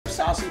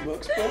Saucy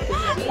books, book?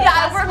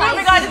 Yeah, we're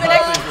moving on to the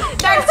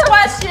next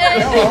question.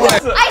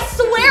 I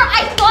swear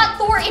I thought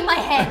Thor in my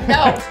head.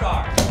 No.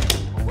 Star.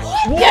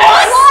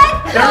 Yes!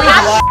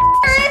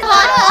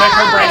 What? Check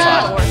her brain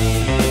slot.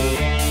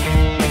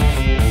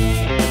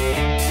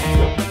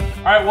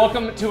 Alright,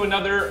 welcome to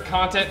another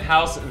Content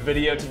House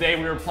video. Today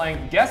we were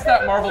playing Guess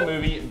That Marvel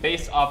Movie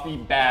based off the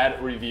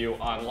bad review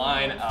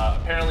online.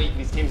 Apparently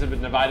these teams have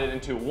been divided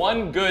into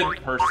one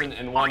good person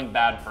and one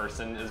bad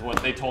person is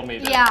what they told me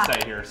to say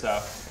here, so.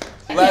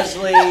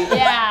 Leslie,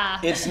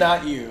 it's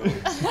not you.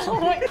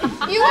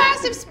 You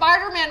asked if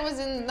Spider-Man was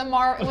in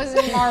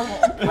Marvel.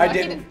 I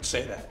didn't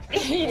say that.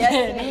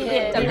 Yes, he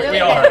did. We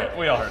all heard it.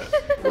 We all heard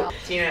it.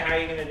 Tina, how are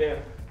you gonna do?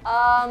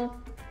 I'm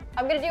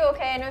gonna do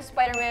okay. I know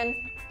Spider-Man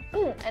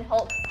and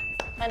Hulk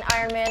and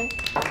Iron Man.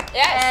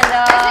 Yes.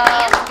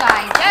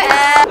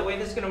 And The way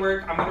this is gonna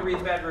work, I'm gonna read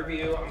the bad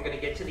review. I'm gonna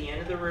get to the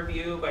end of the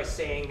review by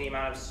saying the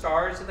amount of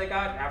stars that they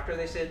got. After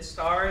they said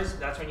stars,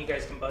 that's when you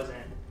guys can buzz in.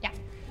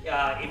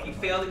 If you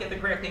fail to get the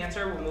correct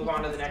answer, we'll move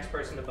on to the next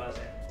person to buzz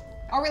in.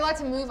 Are we allowed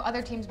to move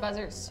other teams'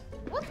 buzzers?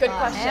 good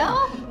question.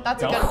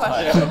 That's a good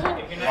question.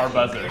 Our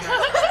buzzer.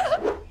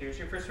 Here's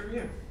your first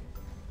review.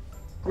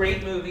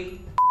 Great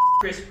movie,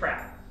 Chris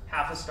Pratt,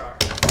 half a star.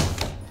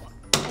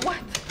 What?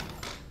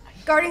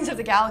 Guardians of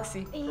the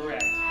Galaxy.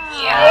 Correct.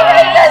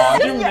 Yes!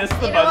 Did you miss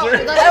the buzzer?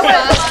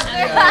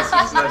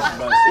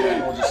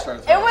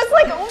 It was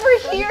like over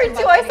here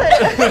too. I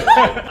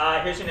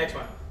said. Here's your next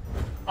one.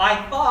 I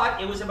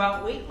thought it was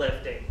about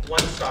weightlifting. 1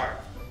 star.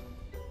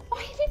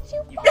 Why did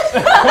you?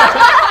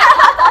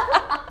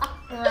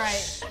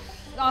 Right.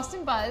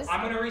 Austin buzz.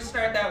 I'm gonna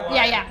restart that one.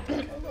 Yeah.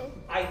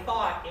 I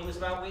thought it was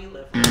about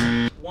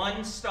weightlifting.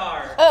 1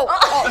 star. Oh.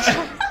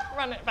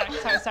 Run it back.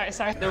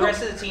 Sorry. The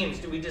rest of the teams,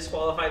 do we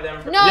disqualify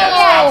them? No. Yes,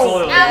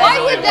 absolutely. Why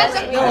would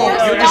that?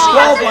 You're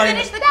disqualifying.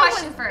 Finish the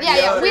question first.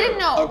 Yeah. We didn't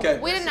know. Okay.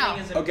 We didn't know.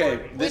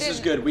 Okay, this is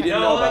good. We didn't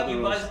know Noah, about the you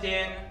rules. buzzed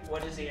in.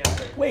 What is the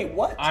answer? Wait,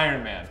 what?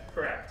 Iron Man.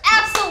 Correct.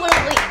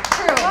 Absolutely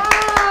true.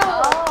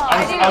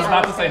 I was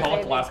about to say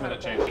Hulk, last minute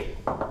change.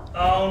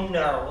 Oh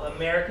no,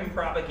 American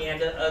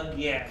propaganda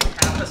again.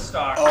 Half a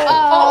star.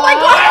 Oh my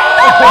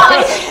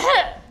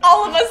god!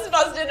 All of us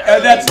buzzed in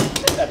early. That's We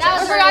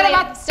forgot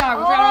about the star.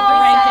 We forgot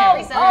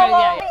about the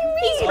rank here.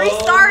 He's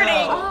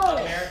restarting. Oh,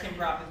 no. American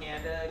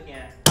propaganda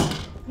again.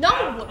 No.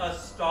 Half a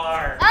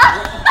star.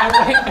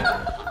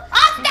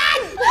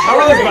 How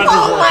are the buzzers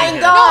Oh my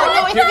working? god!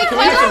 No, Can we get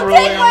some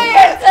ruling take on my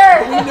this? answer.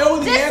 We know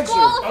the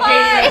answer.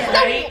 Okay, It's the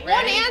ready?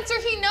 one answer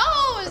he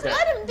knows. Okay.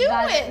 Let him do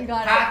it.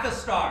 Half a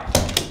star.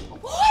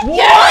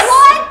 Yes!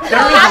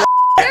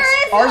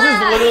 Ours is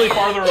literally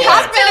farther away.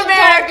 Captain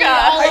America.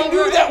 I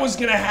knew that was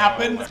gonna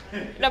happen.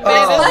 I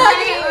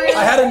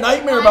I had a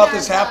nightmare about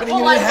this happening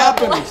and it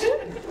happened.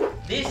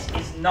 This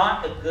is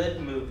not a good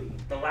movie.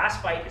 The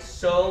last fight is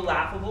so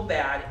laughable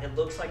bad, it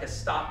looks like a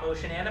stop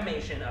motion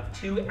animation of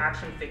 2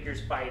 action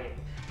figures fighting.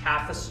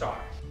 Half a star.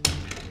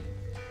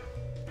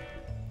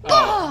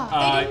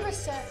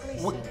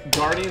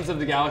 Guardians of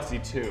the Galaxy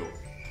 2.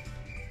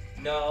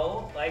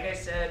 No, like I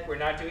said, we're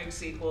not doing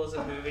sequels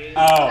of movies.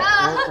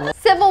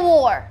 Civil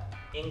War.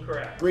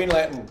 Incorrect. Green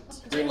Lantern.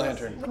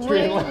 Lantern.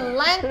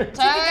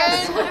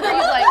 Yes,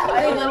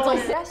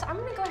 I'm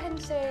gonna go ahead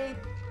and say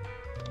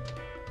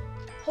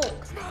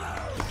Hulk.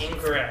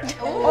 Incorrect.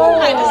 That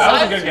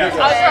was a good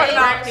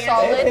guess.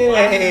 Solid.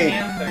 Hey.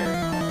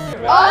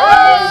 Panther.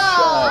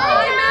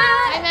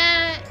 I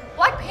meant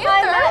Black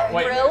Panther.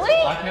 Wait,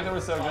 Really? Black Panther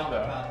was so good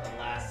though. About the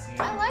last scene.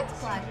 I liked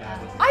Black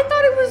Panther. I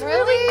thought it was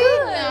really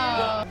good.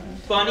 no.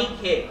 Funny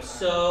cape,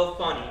 so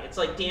funny. It's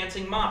like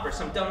dancing mop or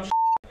some dumb shit.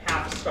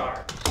 Half a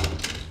star.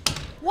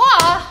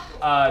 What?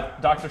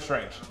 Doctor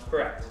Strange.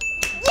 Correct.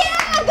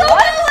 Yeah, go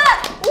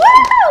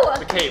Woo!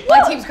 The cape.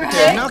 My team's correct.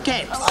 No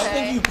capes. I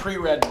think you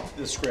pre-read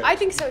the script. I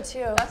think so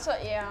too. That's what,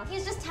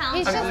 He's just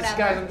talented. He's I'm just-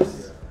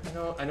 just,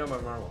 I know my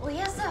Marvel. Well, he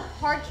has to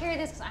hard carry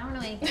this because I don't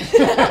know anything.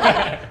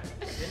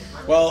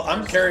 Well,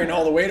 I'm carrying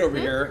all the weight over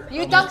here.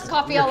 You dumped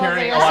coffee You're all over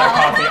carrying a lot of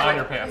yourself. coffee on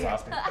your pants,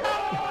 Austin.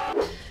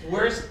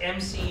 Worst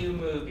MCU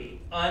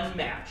movie,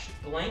 unmatched.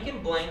 Blank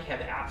and blank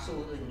have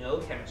absolutely no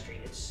chemistry.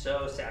 It's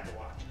so sad to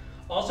watch.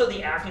 Also,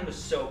 the acting was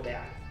so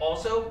bad.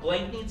 Also,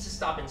 blank needs to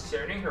stop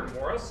inserting her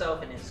moral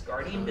self in his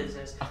guardian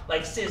business.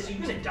 Like, sis, you're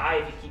gonna die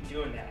if you keep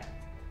doing that.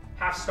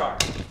 Half star.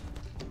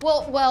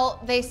 Well,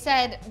 they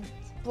said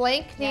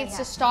Blank needs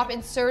to stop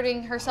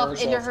inserting herself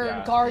into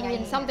her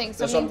guardian something.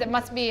 So it means it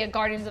must be a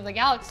Guardians of the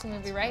Galaxy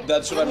movie, right?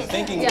 That's what I'm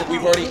thinking, but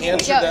we've already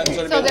answered that.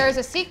 So there's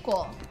a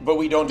sequel. But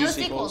we don't do No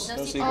sequels. sequels, No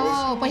no sequels.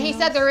 Oh, but he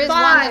said there is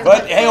one.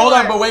 But hey, hold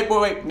on. But wait.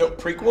 No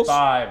prequels.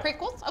 5.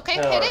 Prequels? Okay,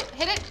 4.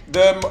 hit it.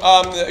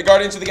 The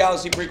Guardians of the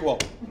Galaxy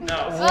prequel. No.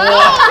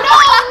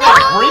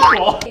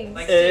 Prequel.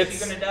 Like, It's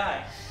sis, you're gonna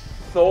die.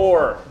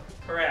 Thor.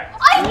 Correct.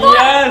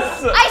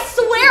 Yes. I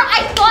swear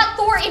I thought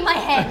Thor in my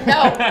head. No,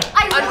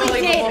 I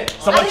really did.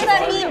 Someone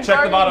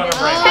check the bottom of her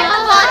brain.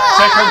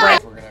 Check her brain.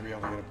 We're gonna be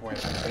able to get a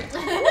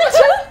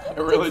point. I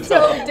really don't.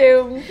 So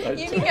doomed.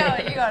 You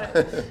got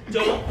it.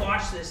 Don't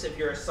watch this if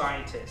you're a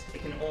scientist.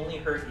 It can only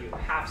hurt you.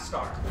 Half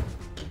star.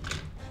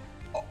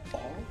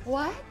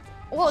 What?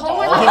 Well, don't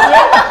Right? well,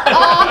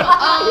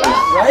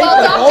 Like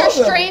all Doctor of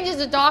them. Strange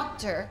is a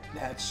doctor,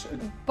 That's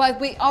but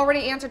we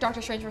already answered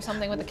Doctor Strange for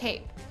something with a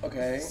cape.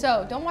 okay.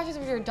 So don't watch this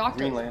with your doctor.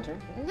 Green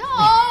Lantern.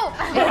 No,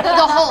 it's the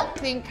Hulk.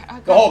 The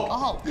Hulk.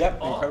 Hulk.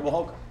 Yep, Incredible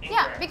Hulk.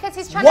 Yeah, because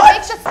he's trying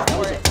What? to make the.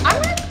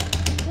 I'm gonna.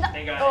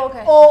 They got Oh, it.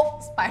 okay. Oh,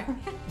 Spider-Man.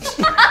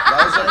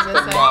 That was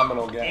a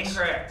phenomenal guess.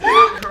 Incorrect.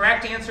 The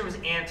correct answer was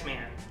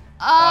Ant-Man.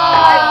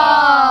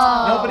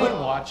 Oh. Nobody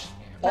watched.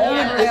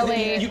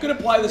 Really? You can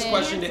apply this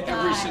question to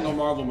every single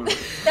Marvel movie.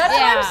 That's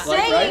Yeah. what I'm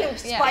saying.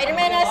 Right? Yeah.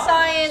 Spider-Man has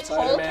science,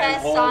 Hulk Spider-Man,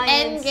 has Hulk.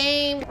 science.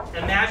 Endgame.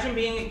 Imagine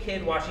being a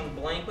kid watching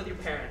Blank with your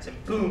parents and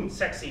boom,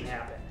 sex scene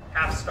happened.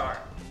 Half star.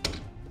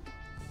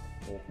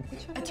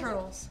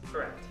 Eternals.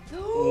 Correct.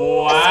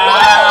 Wow.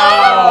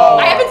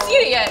 I haven't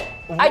seen it yet.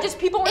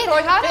 People were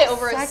throwing had a fit a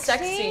over a sex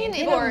sex scene scene. in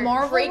People a are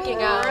Marvel freaking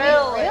movie? out.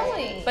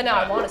 Really? But now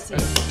I want to see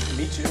it.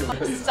 Me too.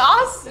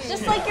 Sauce?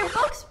 Just like your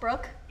books,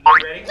 Brooke. You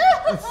ready?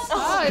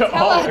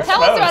 Oh,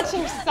 tell us about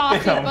some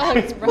saucy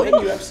bugs, bro. When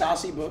you have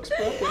saucy books,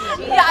 bro?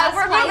 Yeah,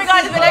 we're moving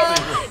on to the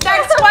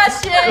next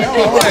question.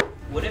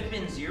 Would have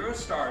been 0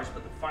 stars,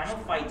 but the final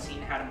fight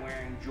scene had him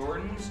wearing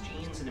Jordan's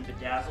jeans and a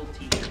bedazzled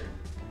t-shirt.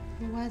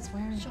 Who was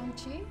wearing?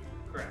 Shang-Chi?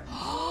 Correct.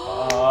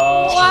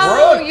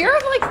 Wow, you're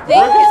like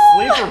Brooke's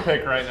sleeper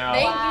pick right now.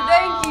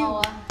 Thank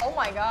you. Oh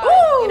my god.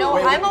 Ooh. You know,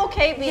 Wait. I'm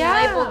okay being Yeah.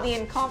 labeled the I was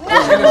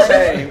incompetent. gonna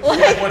say,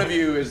 which one of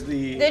you is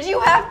the? Did you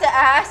have to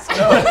ask?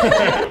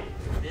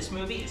 This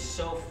movie is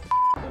so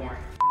boring.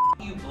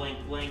 You Blink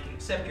Blink,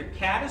 except your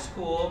cat is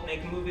cool.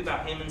 Make a movie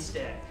about him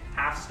instead.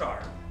 Half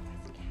star.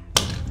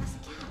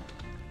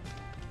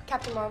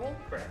 Captain Marvel?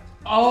 Correct.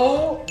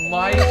 Oh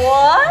my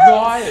What?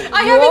 god.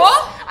 I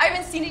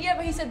haven't seen it yet,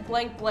 but he said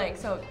blank blank,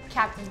 so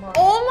Captain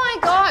Marvel. Oh my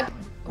god.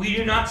 We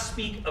do not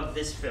speak of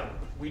this film.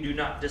 We do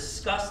not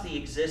discuss the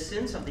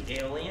existence of the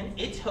alien,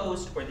 its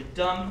host, or the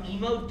dumb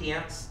emo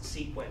dance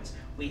sequence.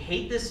 We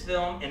hate this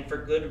film, and for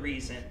good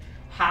reason.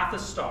 Half a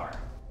star.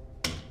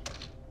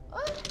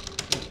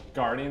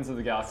 Guardians of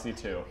the Galaxy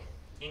 2.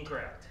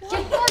 Incorrect.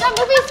 That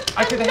movie's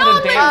I could have had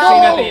a dance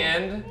scene at the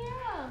end.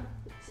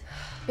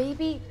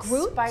 Baby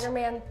Groot?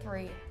 Spider-Man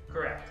 3.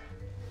 Correct.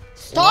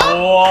 Stop.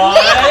 What?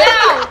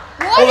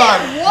 Hold on.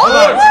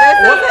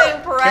 That's not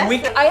impressive. Can we?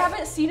 I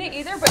haven't seen it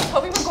either, but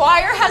Tobey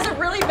Maguire has a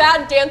really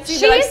bad dance scene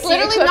that I've She's seen.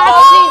 literally clip not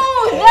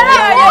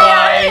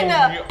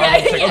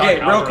of. Okay,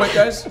 real quick,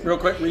 guys. Real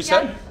quick,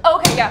 reset. Oh,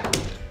 okay, yeah.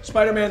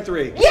 Spider-Man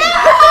 3. Yeah.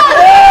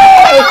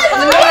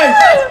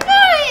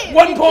 Nice.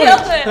 1 point.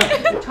 Killed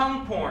it.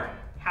 Tongue porn.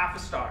 Half a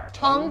star.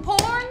 Tongue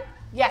porn?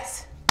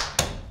 Yes.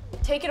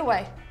 Take it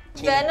away.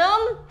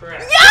 Venom?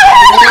 Correct.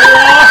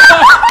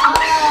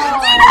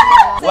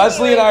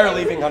 Leslie and I are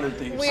leaving 100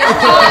 Thieves. We are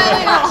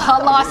filing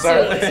a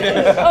lawsuit.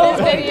 Oh,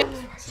 baby.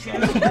 Two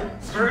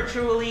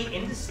virtually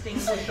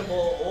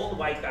indistinguishable old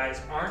white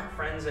guys aren't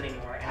friends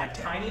anymore and have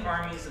tiny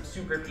armies of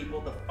super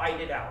people to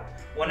fight it out.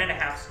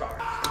 1.5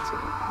 stars.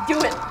 Do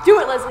it. Do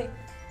it, Leslie.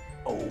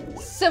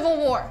 Civil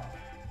War.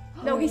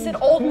 No, he said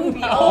old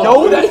movie. Old.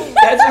 No,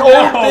 that's an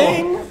old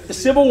thing. The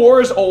Civil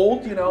War is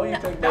old, you know. You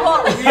think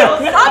Not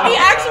the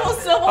actual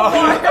Civil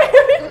War.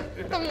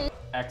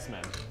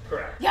 X-Men.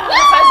 Correct. Yes,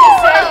 I was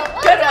gonna say.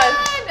 Good one.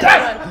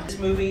 Good one. This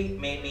movie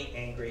made me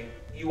angry.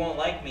 You won't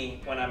like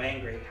me when I'm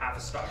angry. Half a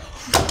star.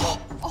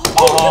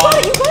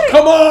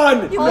 Come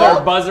on! Their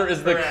buzzer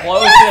is the Correct.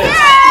 closest.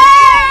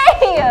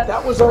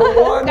 That was our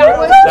one. That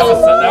was an easy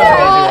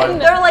one.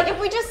 They're like, if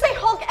we just say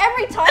Hulk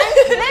every time,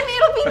 maybe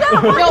it'll be that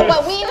one. No,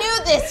 but we knew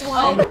this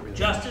one.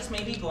 Justice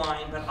may be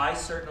blind, but I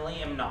certainly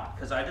am not,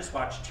 because I just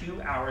watched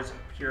 2 hours of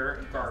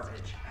pure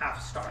garbage. Half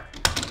a star.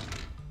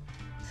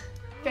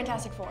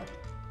 Fantastic Four.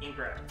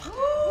 Incorrect. You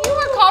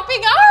were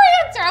copying our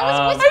answer. I was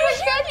whispering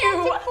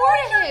Fantastic Four.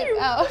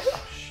 Oh.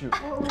 Shoot.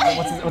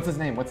 What's his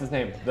name? What's his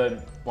name?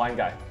 The blind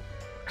guy.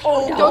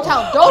 Oh, don't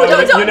tell. No,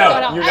 Don't tell. you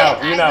know. You know.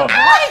 You know.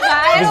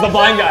 He's the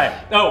blind guy.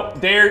 No,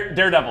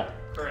 Daredevil.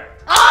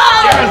 Correct.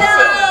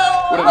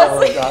 Would have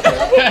never got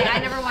that. I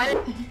never wanted.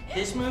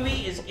 This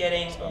movie is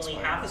getting only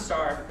half a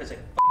star because I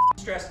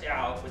stressed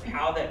out with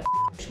how that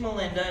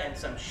Melinda and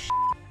some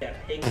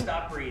that pig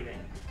stopped breathing.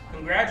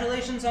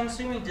 Congratulations on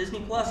suing Disney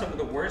Plus over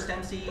the worst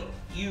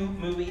MCU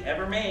movie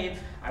ever made.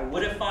 I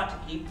would have fought to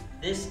keep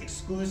this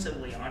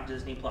exclusively on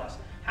Disney Plus.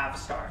 Half a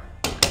star.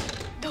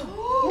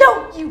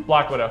 No, you.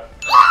 Black Widow.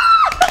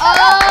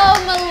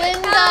 Oh,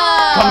 Melinda.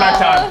 Comeback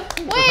time.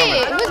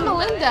 Wait, who's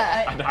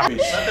Melinda?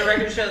 Let the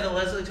record show that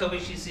Leslie told me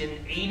she's in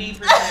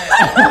 80%.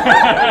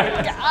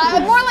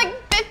 More like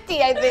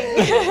 50, I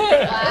think.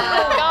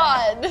 Oh,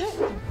 God.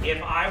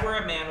 If I were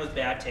a man with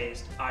bad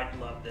taste, I'd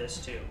love this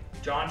too.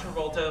 John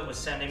Travolta was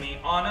sending me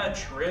on a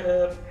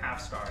trip. Half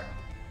star.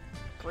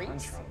 Grease.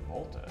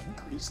 Travolta.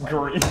 Grease.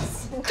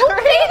 Grease.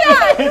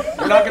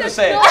 We're not gonna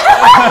say it. Oh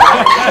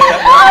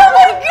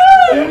my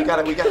god! We got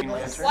it. We got it.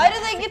 Why do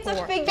they get to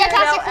figure it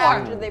Fantastic out Four.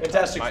 after they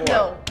Fantastic Four.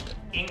 No.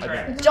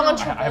 Incorrect. John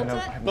I have no.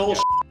 Travolta. Little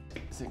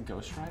Is it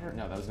Ghost Rider?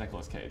 No, that was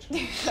Nicolas Cage. No,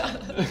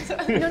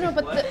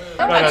 but What? the.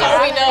 No, That's all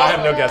we know. I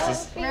have no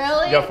guesses.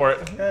 Really? Go for it.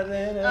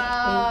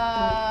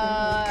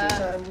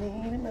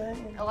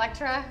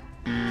 Electra?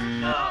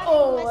 No.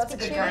 Oh, that's a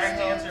The good correct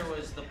guess. answer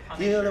was the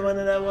Punisher. You're the one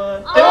that I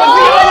want. It was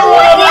the other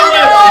one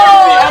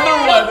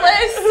on the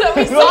list. It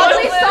was the other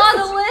one. We saw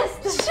the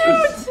list.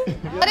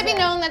 Shoot! Let it be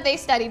known that they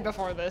studied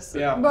before this.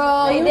 Yeah.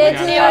 Bro, They you did did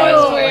We too.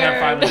 have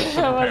 5 minutes to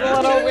That was a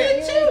prepare.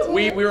 little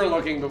weird. We were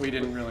looking, but we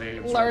didn't really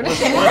Learn.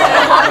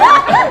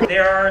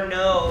 There are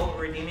no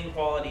redeeming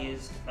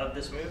qualities of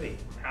this movie.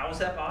 How is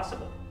that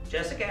possible?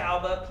 Jessica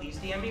Alba, please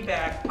DM me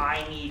back.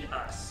 I need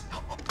us.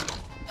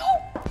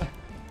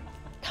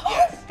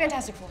 Yes.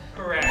 Fantastic Four.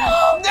 Correct. No,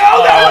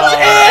 that was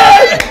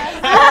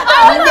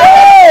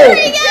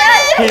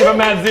it! Keep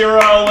him at 0.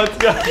 Let's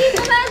go.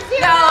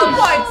 No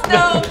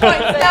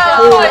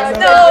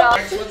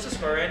points. What's the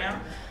score right now?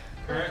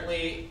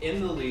 Currently in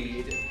the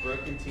lead,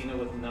 Brooke and Tina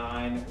with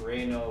 9,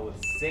 Reno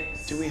with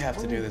 6. Do we have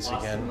to do this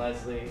Austin, again?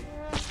 Leslie.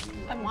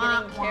 I'm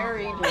getting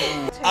carried.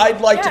 I'd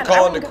like to Yeah,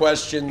 call I into would-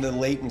 question the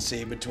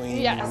latency between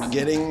Yes.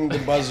 getting the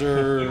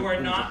buzzer. You are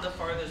not the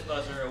farthest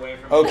buzzer away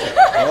from Okay.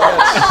 Well,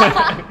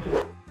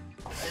 that's-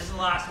 This is the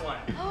last one.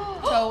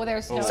 So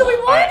there's no. So we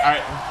won? All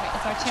right.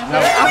 It's our chance.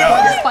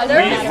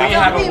 We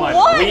haven't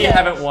won. We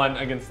haven't won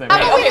against them. How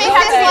about we Okay, make we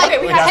have this to- like okay,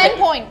 we have 10 to-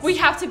 points? We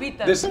have to beat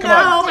them. This, come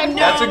on. no,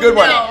 That's a good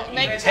one. no. You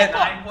Make guys 10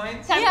 had 9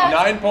 points? Yeah.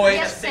 9 Yes,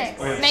 points.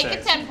 6. Make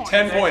it 10 points.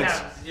 10 You guys points.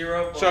 have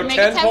 0 points. So Make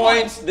 10 it 10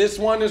 points. This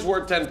one is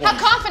worth 10 How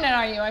points. confident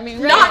are you? I mean,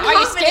 really? Not Are you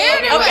confident.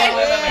 scared? Okay.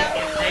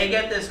 Wait. If they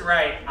get this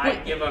right, I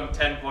give them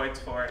 10 points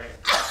for it.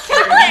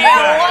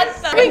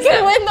 We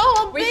can win the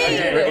whole We thing.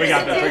 can We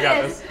got this. We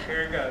got this.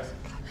 Here it goes.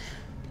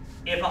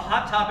 If a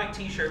Hot Topic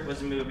t-shirt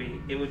was a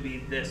movie, it would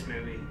be this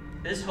movie.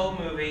 This whole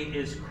movie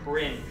is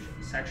cringe.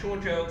 Sexual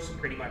jokes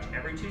pretty much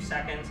every 2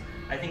 seconds.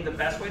 I think the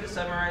best way to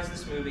summarize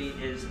this movie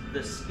is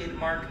the skid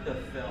mark the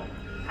film.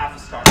 Half a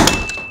star.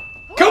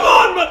 Come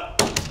on,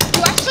 but.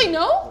 You actually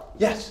know?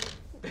 Yes.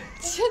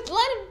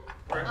 Let him.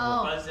 We're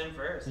buzzed in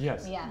first.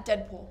 Yes. Yeah.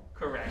 Deadpool.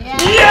 Correct. Yeah.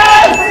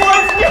 Yes!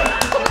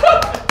 Let's go!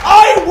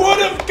 I would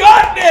have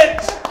gotten it!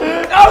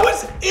 That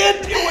was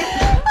it!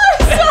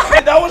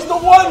 That was the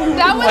one!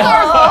 That was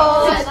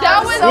our.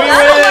 That was.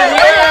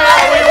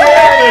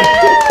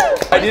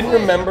 I didn't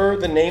remember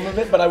the name of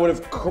it, but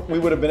we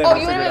would have been able Oh, to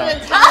you figure would it have out.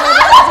 been telling me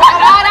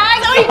that. I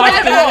know you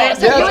Deadpool.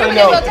 So Yes, you I would have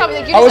know. been telling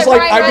me that you I was said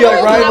like, I'd be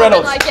like Ryan and I would've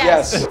Reynolds. been like,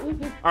 yes.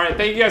 All right,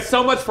 thank you guys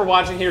so much for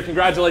watching here.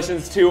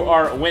 Congratulations to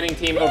our winning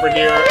team over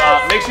here.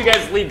 Make sure you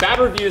guys leave bad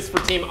reviews for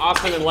Team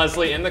Austin and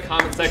Leslie in the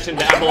comment section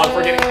down below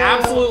for getting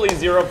absolutely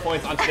 0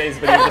 points on today's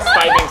video,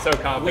 despite being so We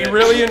confident.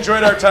 really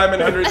enjoyed our time in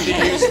 100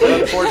 Thieves,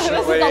 but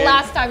unfortunately, This is the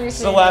last time you're it's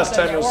seeing the last us,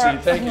 time okay? you'll see.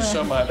 Thank you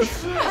so much.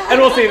 And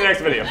we'll see you in the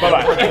next video.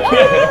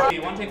 Bye-bye.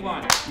 You want to take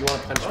one? You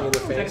want to punch me in the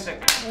Take a face?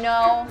 second.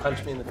 No.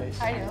 Punch me in the face.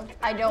 I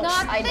don't.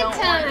 Not I don't the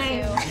want time.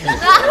 to.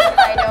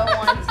 I don't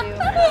want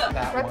to.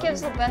 That Brooke one.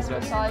 gives the best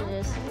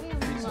massages.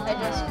 I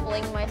just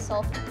fling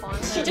myself upon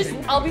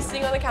her. I'll be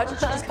sitting on the couch and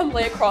she'll just come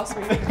lay across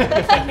me.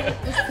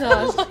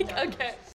 Like, okay.